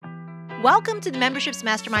Welcome to the Memberships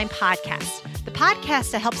Mastermind podcast, the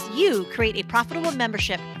podcast that helps you create a profitable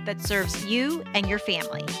membership that serves you and your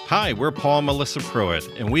family. Hi, we're Paul and Melissa Pruitt,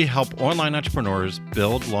 and we help online entrepreneurs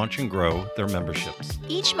build, launch, and grow their memberships.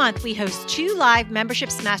 Each month, we host 2 live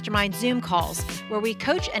Memberships Mastermind Zoom calls where we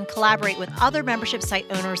coach and collaborate with other membership site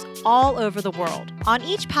owners all over the world. On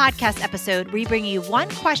each podcast episode, we bring you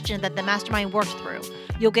one question that the mastermind worked through.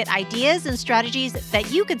 You'll get ideas and strategies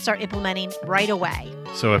that you can start implementing right away.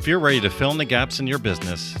 So if you're ready to fill in the gaps in your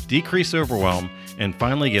business, decrease overwhelm, and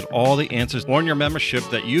finally get all the answers on your membership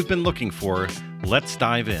that you've been looking for, let's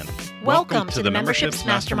dive in. Welcome to the Memberships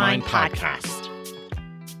Mastermind podcast.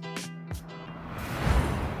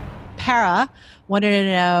 Para wanted to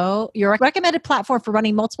know your recommended platform for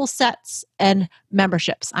running multiple sets and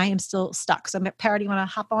memberships. I am still stuck. So Para, do you want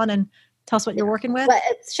to hop on and tell us what you're working with? But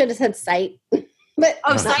it should have said site.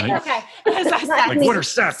 Site. Okay. Like, what are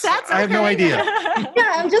sets? I have no idea.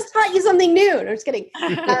 Yeah, I just taught you something new. I'm just kidding.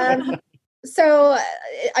 So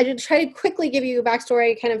I did try to quickly give you a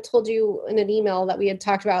backstory. I kind of told you in an email that we had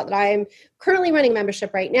talked about that I'm currently running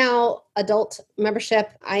membership right now, adult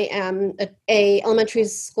membership. I am a elementary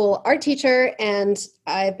school art teacher, and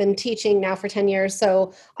I've been teaching now for 10 years.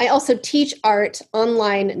 So I also teach art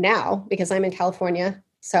online now because I'm in California.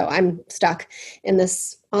 So I'm stuck in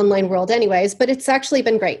this online world anyways, but it's actually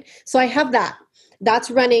been great. So I have that.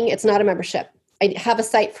 That's running. It's not a membership. I have a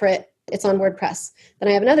site for it. It's on WordPress. Then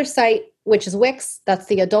I have another site, which is Wix. That's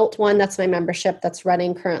the adult one. That's my membership that's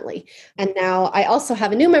running currently. And now I also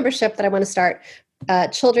have a new membership that I want to start,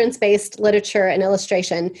 children's-based literature and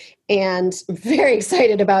illustration. And I'm very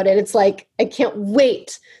excited about it. It's like, I can't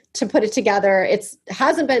wait to put it together. It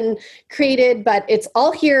hasn't been created, but it's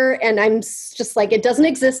all here. And I'm just like, it doesn't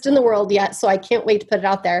exist in the world yet. So I can't wait to put it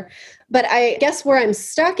out there. But I guess where I'm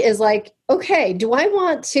stuck is like, okay, do I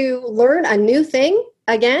want to learn a new thing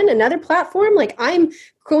again, another platform? Like, I'm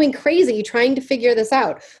going crazy trying to figure this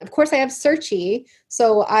out. Of course, I have Searchy,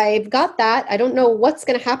 so I've got that. I don't know what's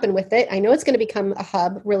going to happen with it. I know it's going to become a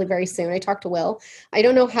hub really very soon. I talked to Will. I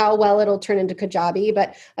don't know how well it'll turn into Kajabi,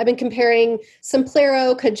 but I've been comparing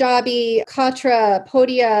Simplero, Kajabi, Katra,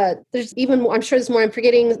 Podia. There's even more, I'm sure there's more I'm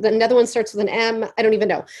forgetting. Another one starts with an M. I don't even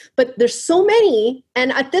know. But there's so many.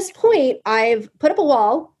 And at this point, I've put up a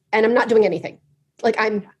wall and I'm not doing anything. Like,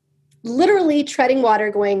 I'm literally treading water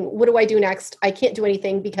going, what do I do next? I can't do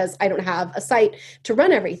anything because I don't have a site to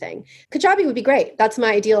run everything. Kajabi would be great. That's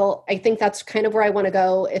my ideal. I think that's kind of where I want to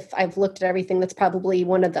go. If I've looked at everything, that's probably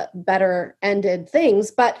one of the better ended things,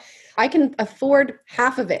 but I can afford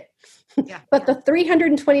half of it. Yeah. But the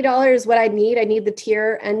 $320 is what I need. I need the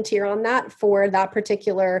tier on that for that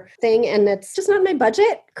particular thing. And it's just not my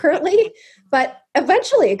budget currently, but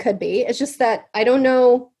eventually it could be. It's just that I don't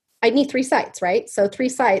know. I need 3 sites, right? So 3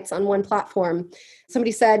 sites on one platform.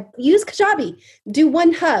 Somebody said, use Kajabi, do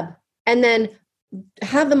one hub, and then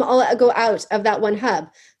have them all go out of that one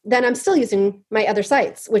hub. Then I'm still using my other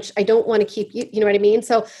sites, which I don't want to keep, you know what I mean?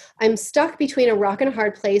 So I'm stuck between a rock and a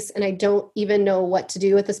hard place, and I don't even know what to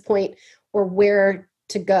do at this point or where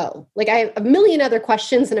to go. Like, I have a million other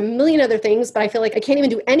questions and a million other things, but I feel like I can't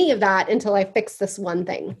even do any of that until I fix this one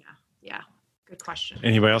thing. Yeah. Good question.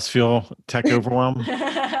 Anybody else feel tech overwhelmed?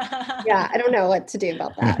 Yeah, I don't know what to do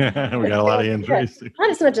about that. We got a lot of injuries.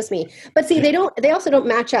 It's not just me. But see, they also don't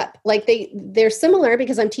match up. Like, they're similar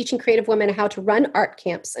because I'm teaching creative women how to run art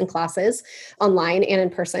camps and classes online and in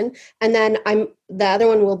person. And then the other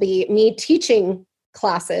one will be me teaching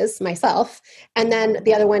classes myself. And then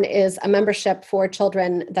the other one is a membership for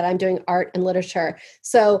children that I'm doing art and literature.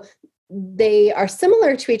 So they are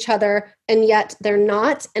similar to each other, and yet they're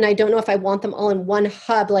not. And I don't know if I want them all in one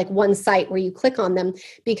hub, like one site where you click on them,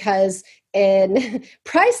 because in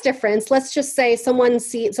price difference, let's just say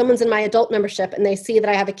someone's in my adult membership and they see that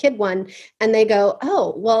I have a kid one and they go,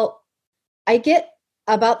 oh, well, I get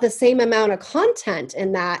about the same amount of content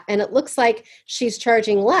in that. And it looks like she's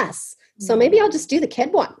charging less. So maybe I'll just do the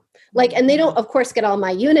kid one. Like, and they don't, of course, get all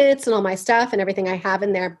my units and all my stuff and everything I have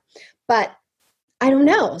in there, but I don't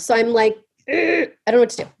know. So I'm like, I don't know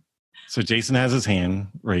what to do. So Jason has his hand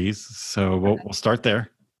raised. So we'll start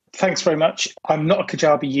there. Thanks very much. I'm not a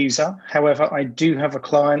Kajabi user. However, I do have a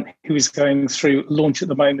client who is going through launch at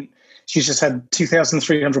the moment. She's just had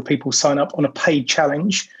 2,300 people sign up on a paid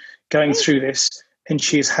challenge going through this. And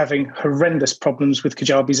she is having horrendous problems with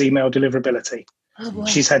Kajabi's email deliverability. Oh, boy.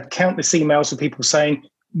 She's had countless emails of people saying,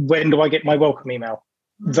 when do I get my welcome email?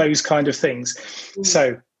 Those kind of things.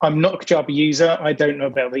 So I'm not a Kajabi user. I don't know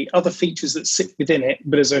about the other features that sit within it,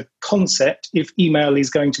 but as a concept, if email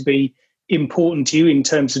is going to be important to you in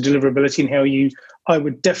terms of deliverability and I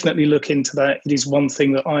would definitely look into that. It is one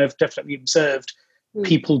thing that I have definitely observed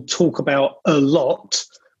people talk about a lot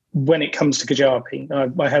when it comes to Kajabi.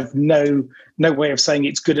 I have no way of saying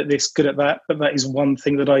it's good at this, good at that, but that is one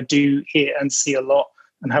thing that I do hear and see a lot,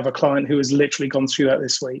 and have a client who has literally gone through that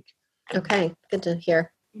this week. Okay, good to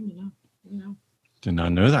hear. Did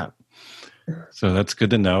not know that. So that's good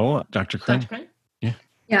to know. Dr. Crane?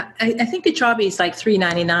 Yeah, I think Kajabi is like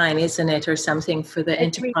 $3.99, isn't it, or something for the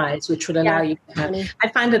enterprise, which would allow you to have. I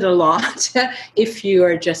find it a lot if you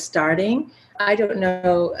are just starting. I don't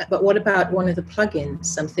know, but what about one of the plugins,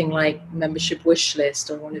 something like Membership Wishlist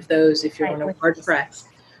or one of those if you're on a WordPress,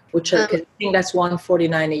 which I think that's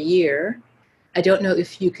 $149 a year. I don't know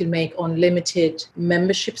if you can make unlimited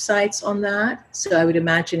membership sites on that. So I would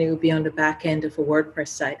imagine it would be on the back end of a WordPress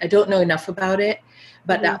site. I don't know enough about it,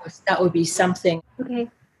 but that would be something. Okay.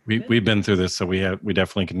 We've been through this, so we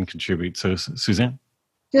definitely can contribute. So Suzanne?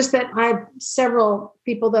 Just that I have several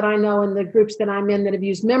people that I know in the groups that I'm in that have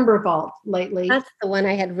used MemberVault lately. That's the one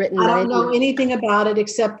I had written. I don't know anything about it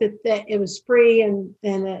except that it was free and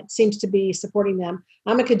it seems to be supporting them.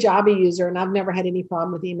 I'm a Kajabi user and I've never had any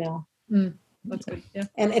problem with email. That's good. Yeah.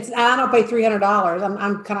 And I don't pay $300.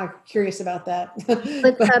 I'm kind of curious about that.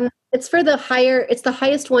 But it's for the higher. It's the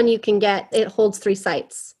highest one you can get. It holds 3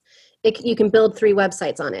 sites. You can build 3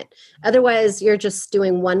 websites on it. Otherwise, you're just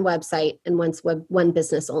doing one website and one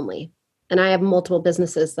business only. And I have multiple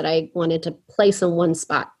businesses that I wanted to place in one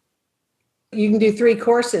spot. You can do 3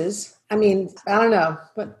 courses. I mean, I don't know,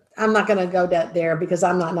 but I'm not going to go there because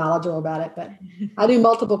I'm not knowledgeable about it. But I do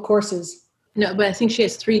multiple courses. No, but I think she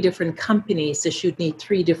has 3 different companies, so she'd need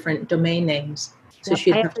 3 different domain names. So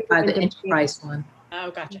she'd have to buy the enterprise one. Oh,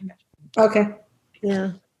 gotcha. Okay.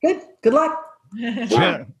 Yeah. Good luck.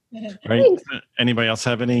 Yeah. Right. Anybody else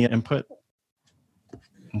have any input?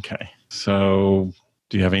 Okay. So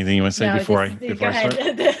do you have anything you want to say before I start?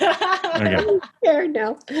 Okay. Fair,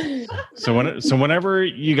 no. So whenever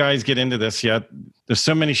you guys get into this, there's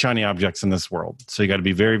so many shiny objects in this world. So you got to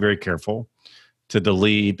be very, very careful to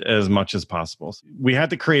delete as much as possible. We had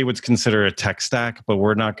to create what's considered a tech stack, but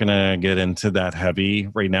we're not going to get into that heavy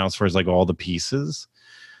right now as far as like all the pieces.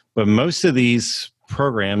 But most of these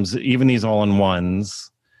programs, even these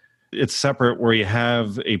all-in-ones, it's separate where you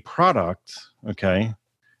have a product, okay?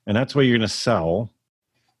 And that's what you're going to sell.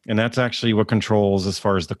 And that's actually what controls as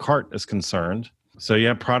far as the cart is concerned. So you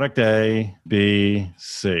have product A, B,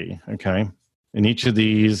 C, okay? And each of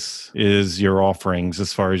these is your offerings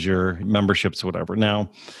as far as your memberships or whatever. Now,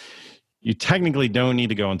 you technically don't need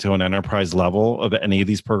to go into an enterprise level of any of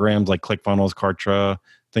these programs like ClickFunnels, Kartra,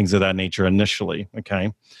 things of that nature initially,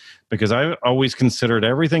 okay? Because I always considered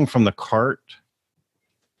everything from the cart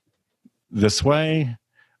this way.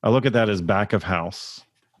 I look at that as back of house.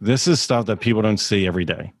 This is stuff that people don't see every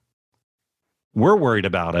day. We're worried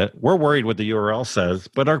about it. We're worried what the URL says,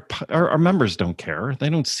 but our members don't care. They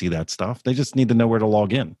don't see that stuff. They just need to know where to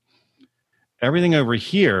log in. Everything over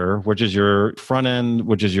here, which is your front end,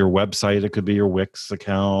 which is your website, it could be your Wix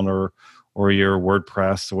account or your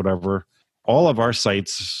WordPress or whatever. All of our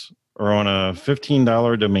sites are on a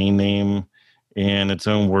 $15 domain name and its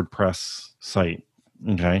own WordPress site.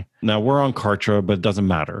 Okay. Now we're on Kartra, but it doesn't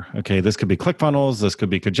matter. Okay. This could be ClickFunnels. This could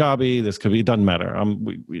be Kajabi. It doesn't matter.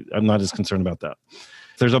 I'm not as concerned about that.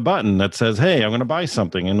 There's a button that says, hey, I'm going to buy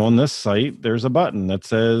something. And on this site, there's a button that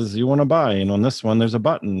says you want to buy. And on this one, there's a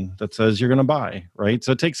button that says you're going to buy, right?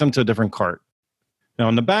 So it takes them to a different cart. Now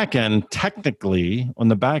on the back end, technically on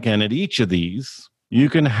the back end at each of these, you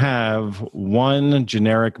can have one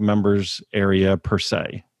generic members area per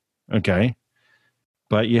se. Okay.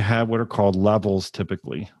 But you have what are called levels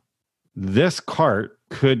typically. This cart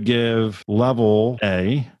could give level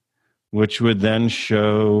A, which would then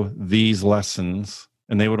show these lessons.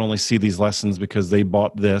 And they would only see these lessons because they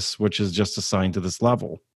bought this, which is just assigned to this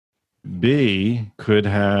level. B could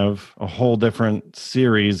have a whole different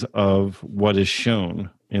series of what is shown.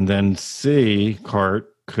 And then C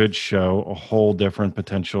cart could show a whole different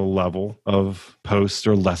potential level of posts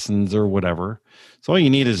or lessons or whatever. So all you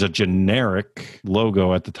need is a generic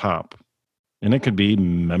logo at the top. And it could be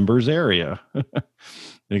members area.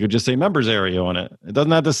 You could just say members area on it. It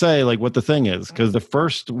doesn't have to say like what the thing is, because the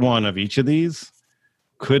first one of each of these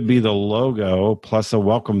could be the logo plus a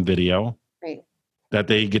welcome video that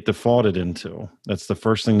they get defaulted into. That's the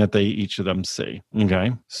first thing that each of them see.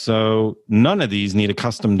 Okay. So none of these need a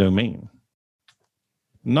custom domain.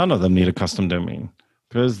 None of them need a custom domain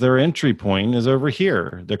because their entry point is over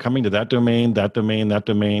here. They're coming to that domain, that domain, that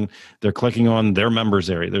domain. They're clicking on their members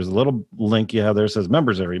area. There's a little link you have there that says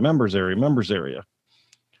members area, members area, members area.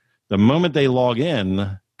 The moment they log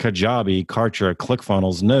in, Kajabi, Kartra,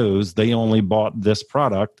 ClickFunnels knows they only bought this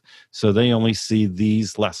product, so they only see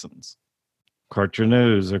these lessons. Kartra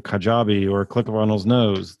knows, or Kajabi or ClickFunnels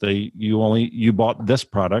knows you bought this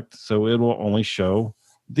product, so it will only show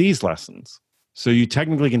these lessons. So you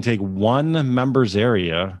technically can take one members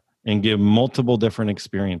area and give multiple different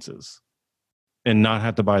experiences and not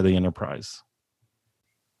have to buy the enterprise.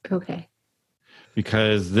 Okay.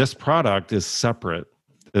 Because this product is separate.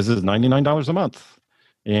 This is $99 a month.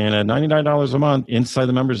 And at $99 a month inside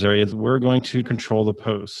the members area, we're going to control the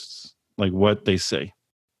posts, like what they say.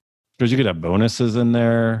 Because you could have bonuses in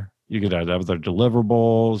there. You could have other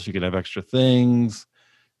deliverables. You could have extra things,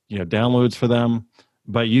 downloads for them.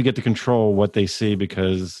 But you get to control what they see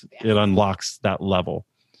because it unlocks that level.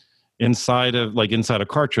 Inside of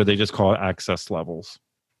Kartra, they just call it access levels.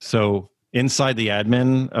 So inside the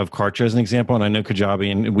admin of Kartra, as an example, and I know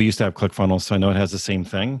Kajabi, and we used to have ClickFunnels, so I know it has the same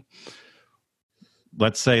thing.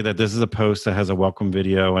 Let's say that this is a post that has a welcome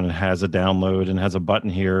video and it has a download and has a button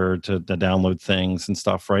here to download things and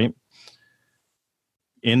stuff, right?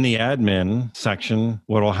 In the admin section,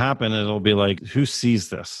 what will happen, it'll be like, who sees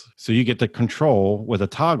this? So you get to control with a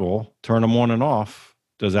toggle, turn them on and off.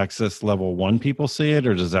 Does access level 1 people see it,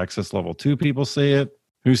 or does access level 2 people see it?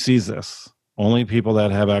 Who sees this? Only people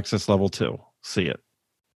that have access level 2 see it,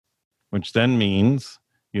 which then means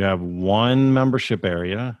you have one membership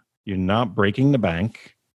area. You're not breaking the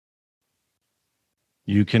bank.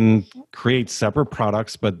 You can create separate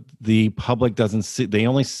products, but the public doesn't see, they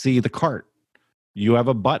only see the cart. You have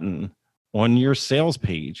a button on your sales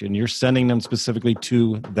page and you're sending them specifically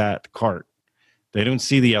to that cart. They don't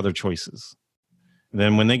see the other choices.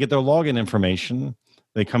 Then when they get their login information,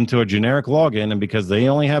 they come to a generic login, and because they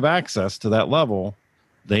only have access to that level,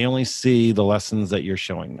 they only see the lessons that you're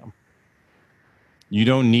showing them. You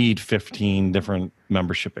don't need 15 different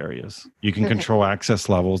membership areas. You can control access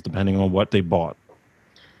levels depending on what they bought.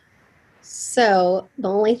 So the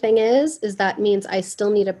only thing is that means I still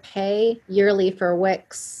need to pay yearly for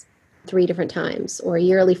Wix 3 different times, or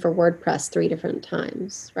yearly for WordPress 3 different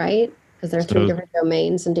times, right? Because there are 3 different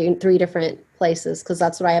domains and doing 3 different places. Because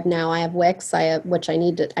that's what I have now. I have Wix, which I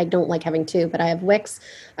need to. I don't like having 2, but I have Wix,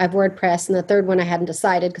 I have WordPress, and the third one I hadn't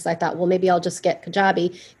decided because I thought, well, maybe I'll just get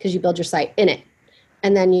Kajabi because you build your site in it.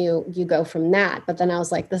 And then you go from that. But then I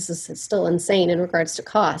was like, this is still insane in regards to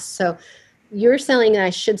costs. So you're saying that I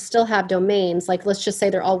should still have domains. Like, let's just say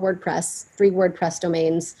they're all WordPress, 3 WordPress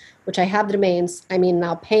domains, which I have the domains. I mean,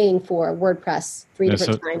 now paying for WordPress 3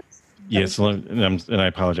 different times. Yes, and I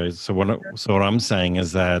apologize. So what I'm saying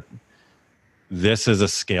is that this is a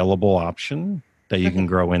scalable option that you can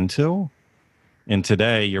grow into. And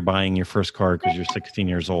today you're buying your first car because you're 16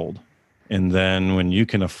 years old. And then when you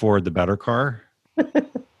can afford the better car,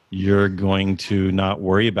 you're going to not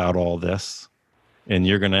worry about all this, and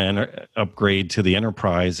you're going to upgrade to the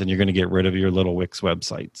enterprise, and you're going to get rid of your little Wix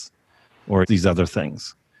websites or these other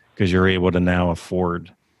things because you're able to now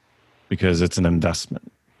afford, because it's an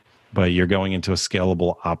investment. But you're going into a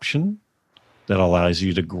scalable option that allows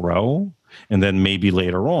you to grow. And then maybe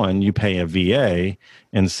later on you pay a VA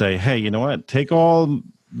and say, hey, you know what? Take all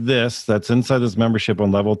this that's inside this membership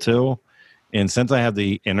on level 2. And since I have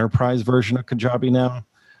the enterprise version of Kajabi now,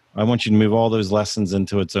 I want you to move all those lessons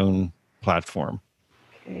into its own platform.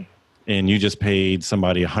 Okay. And you just paid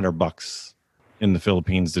somebody $100 in the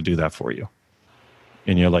Philippines to do that for you.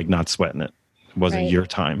 And you're like not sweating it. It wasn't your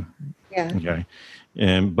time. Yeah. Okay.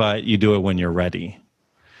 But you do it when you're ready.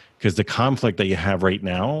 Because the conflict that you have right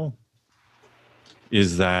now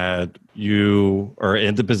is that you are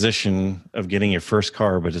in the position of getting your first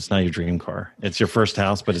car, but it's not your dream car. It's your first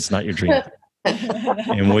house, but it's not your dream.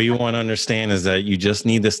 And what you want to understand is that you just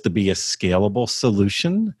need this to be a scalable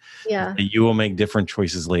solution. Yeah. That you will make different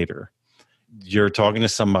choices later. You're talking to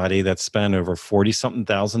somebody that spent over $40-something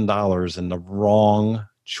thousand in the wrong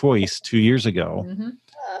choice 2 years ago.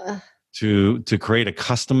 Mm-hmm. To create a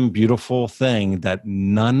custom, beautiful thing that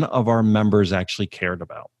none of our members actually cared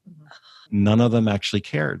about. Mm-hmm. None of them actually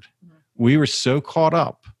cared. Mm-hmm. We were so caught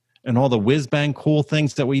up in all the whiz-bang cool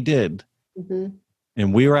things that we did. Mm-hmm.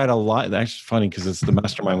 And we were at a live, actually funny because it's the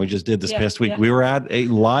mastermind we just did this past week. Yeah. We were at a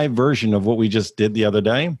live version of what we just did the other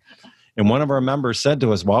day. And one of our members said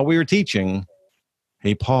to us while we were teaching,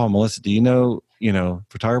 hey, Paul, Melissa, do you know,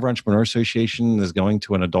 Photographer Entrepreneur Association is going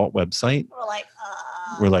to an adult website?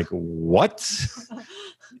 We're like, what?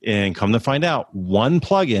 And come to find out, one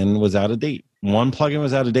plugin was out of date. One plugin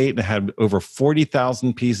was out of date and had over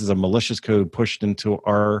 40,000 pieces of malicious code pushed into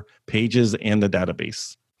our pages and the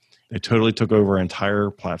database. They totally took over our entire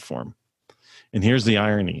platform. And here's the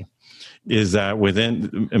irony. is that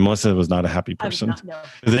and Melissa was not a happy person.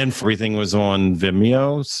 Then everything was on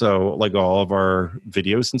Vimeo. So like all of our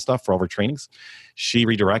videos and stuff for all of our trainings, she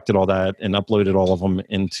redirected all that and uploaded all of them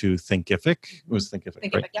into Thinkific. It was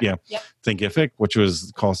Thinkific, right? Yeah. Yep. Thinkific, which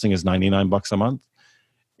was costing us $99 a month.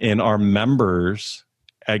 And our members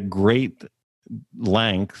at great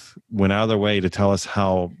length went out of their way to tell us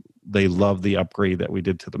how they love the upgrade that we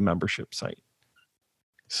did to the membership site.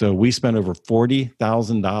 So we spent over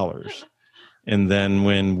 $40,000. And then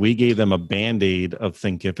when we gave them a Band-Aid of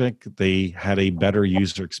Thinkific, they had a better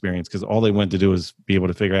user experience because all they wanted to do was be able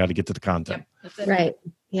to figure out how to get to the content. Yep, right.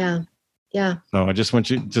 Yeah. Yeah. So I just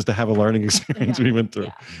want you just to have a learning experience we went through.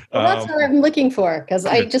 Yeah. Well, that's what I'm looking for because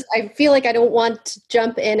I feel like I don't want to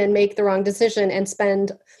jump in and make the wrong decision and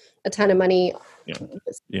spend a ton of money.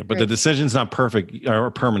 Yeah, but the decision's not perfect or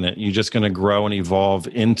permanent. You're just going to grow and evolve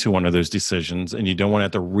into one of those decisions, and you don't want to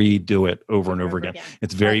have to redo it over and over again.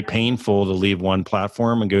 It's very painful to leave one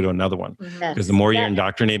platform and go to another one because the more you're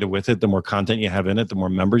indoctrinated with it, the more content you have in it, the more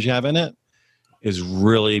members you have in it, is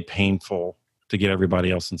really painful to get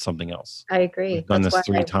everybody else in something else. I agree. We've done this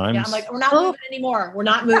 3 times. Yeah, I'm like, we're not moving anymore. We're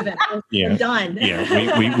not moving. We're done.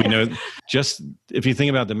 Yeah, we know. Just if you think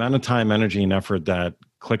about the amount of time, energy, and effort that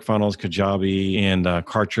ClickFunnels, Kajabi, and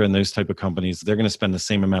Kartra and those type of companies, they're going to spend the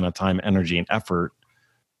same amount of time, energy, and effort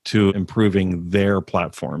to improving their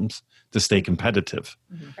platforms to stay competitive.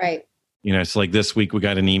 Right. You know, it's like this week we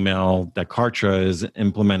got an email that Kartra is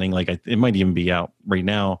implementing, like it might even be out right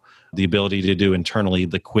now, the ability to do internally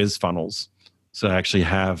the quiz funnels. So actually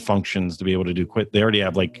have functions to be able to do they already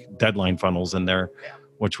have like deadline funnels in there,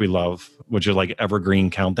 which we love, which are like evergreen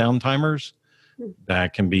countdown timers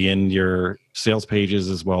that can be in your sales pages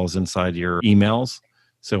as well as inside your emails.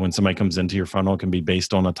 So when somebody comes into your funnel, it can be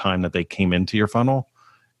based on a time that they came into your funnel,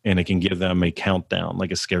 and it can give them a countdown,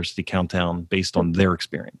 like a scarcity countdown based on their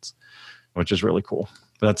experience, which is really cool.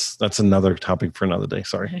 That's another topic for another day.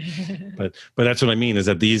 Sorry. But that's what I mean is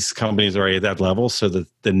that these companies are at that level. So that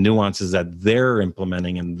the nuances that they're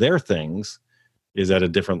implementing in their things is at a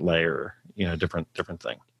different layer, different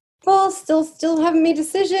thing. Well, still haven't made a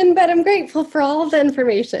decision, but I'm grateful for all of the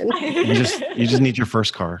information. You just need your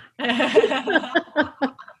first car. Love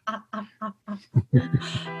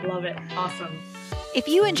it. Awesome. If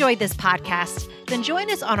you enjoyed this podcast, then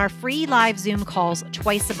join us on our free live Zoom calls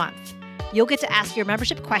twice a month. You'll get to ask your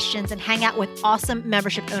membership questions and hang out with awesome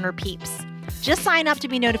membership owner peeps. Just sign up to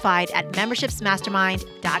be notified at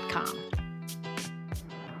membershipsmastermind.com.